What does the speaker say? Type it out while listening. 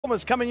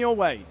Performance coming your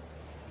way.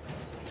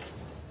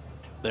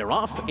 They're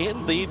off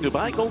in the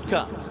Dubai Gold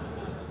Cup.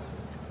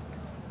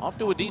 Off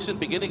to a decent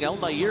beginning.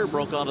 Magnier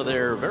broke onto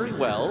there very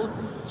well.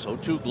 So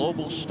too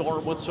Global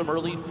Storm with some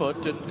early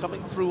foot, and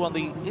coming through on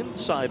the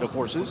inside of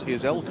horses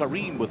is El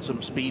Karim with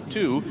some speed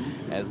too,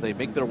 as they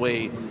make their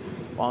way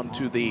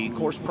onto the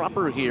course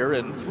proper here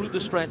and through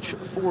the stretch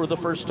for the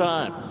first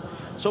time.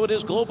 So it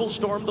is Global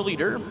Storm the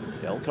leader.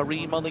 El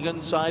Karim on the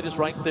inside is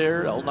right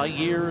there.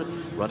 Magnier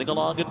running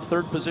along in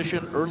third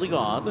position early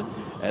on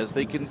as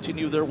they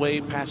continue their way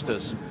past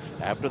us.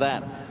 After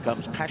that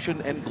comes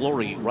Passion and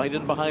Glory right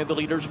in behind the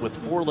leaders with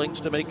 4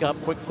 lengths to make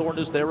up. Quick Thorn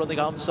is there on the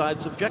outside.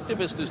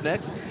 Subjectivist is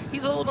next.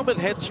 He's a little bit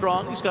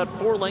headstrong. He's got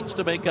 4 lengths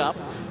to make up,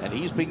 and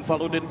he's being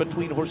followed in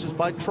between horses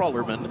by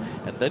Trollerman.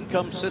 And then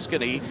comes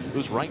Siskany,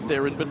 who's right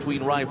there in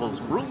between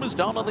rivals. BROOME is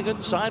down on the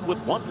inside with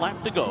 1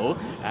 lap to go.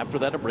 After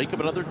that, a break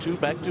of another 2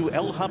 back to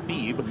El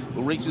Habib,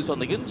 who races on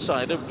the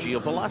inside of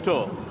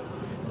Giavolato.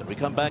 Then we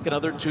come back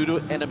another 2 to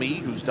Enemy,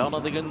 who's down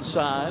on the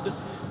inside.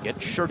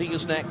 Get Shirty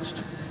is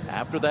next.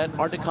 After that,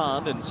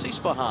 Artican, and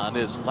Sisfahan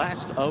is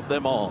last of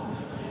them all.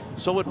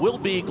 So it will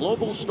be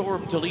Global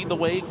Storm to lead the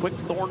way. Quick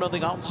Thorn on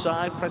the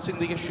outside, pressing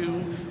the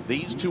issue.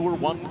 These two are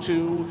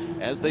 1-2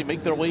 as they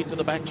make their way to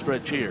the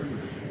backstretch here.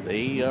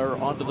 They are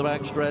onto the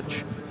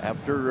backstretch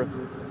after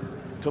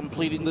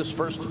completing this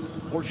first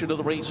portion of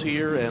the race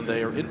here, and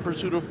they are in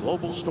pursuit of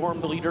Global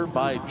Storm, the leader,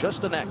 by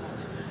just a neck.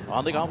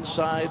 On the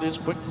outside is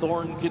Quick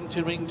Thorn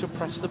continuing to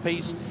press the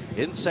pace.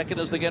 In second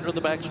as they enter the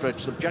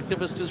backstretch.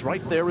 Subjectivist is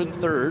right there in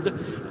third.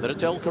 Then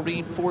it's El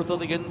Karim fourth on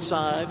the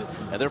inside.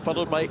 And they're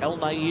followed by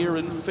Magnier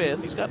in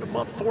fifth. He's got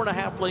about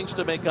 4.5 lengths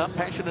to make up.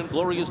 Passion and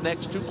Glory is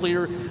next, 2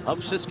 clear of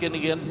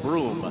Siskany and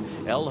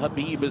BROOME. El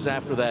Habib is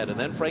after that. And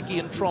then Frankie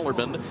and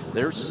Trollerman.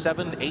 They're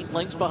 7-8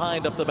 lengths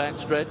behind up the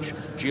backstretch.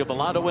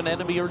 Giavolato and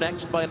Enemy are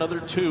next by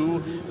another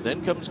 2.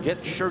 Then comes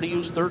Get Shirty,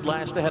 who's third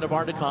last ahead of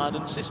Artican,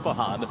 and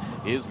Sisfahan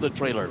is the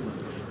trailer.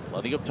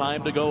 Plenty of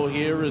time to go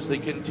here as they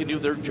continue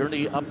their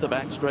journey up the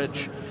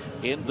backstretch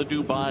in the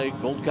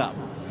Dubai Gold Cup.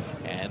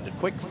 And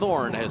Quick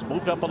Thorn has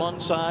moved up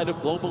alongside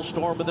of Global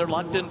Storm, and they're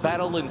locked in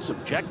battle. And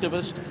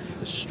Subjectivist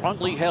is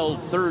strongly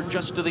held third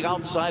just to the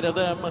outside of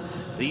them.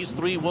 These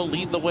 3 will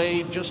lead the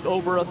way, just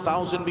over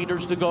 1,000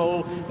 meters to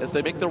go as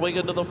they make their way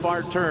into the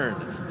far turn.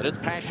 And it's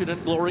Passion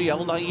and Glory,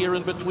 Magnier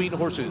in between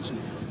horses.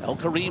 El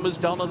Karim is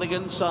down on the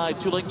inside,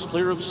 2 lengths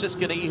clear of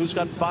Siskany, who's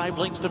got 5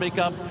 lengths to make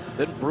up.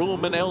 Then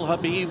BROOME and El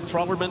Habib,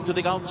 Trollerman to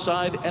the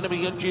outside,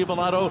 Enemy and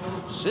Giavolato.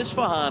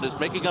 Sisfahan is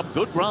making up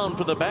good ground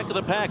for the back of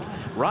the pack,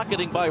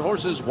 rocketing by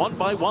horses 1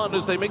 by 1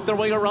 as they make their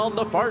way around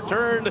the far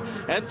turn.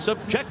 And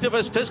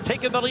Subjectivist has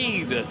taken the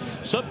lead.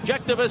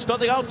 Subjectivist on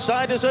the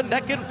outside is a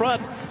neck in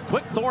front.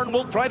 Quick Thorn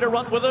will try to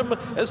run with him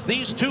as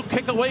these 2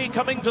 kick away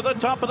coming to the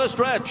top of the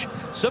stretch.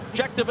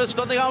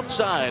 Subjectivist on the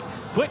outside.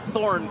 Quick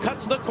Thorn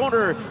cuts the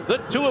corner. The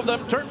 2 of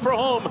them turn for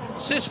home.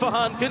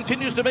 Sisfahan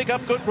continues to make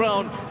up good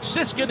ground.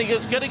 Siskany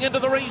is getting into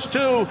the race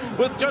too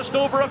with just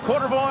over a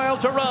quarter of a mile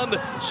to run.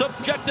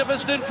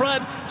 Subjectivist in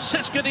front.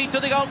 Siskany to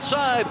the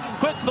outside.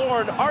 Quick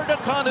Thorn.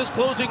 Artican is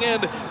closing in.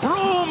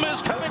 BROOME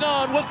is coming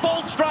on with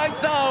bold strides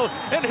now.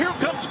 And here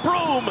comes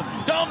BROOME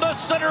down the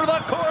center of the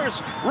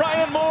course.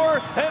 Ryan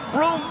Moore and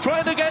BROOME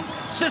trying to get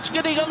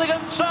Siskany on the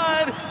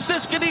inside.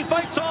 Siskany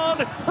fights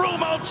on.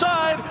 BROOME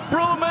outside.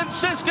 BROOME and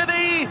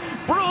Siskany.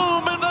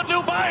 BROOME in the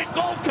Dubai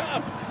Gold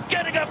Cup,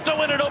 getting up to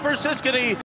win it over Siskany.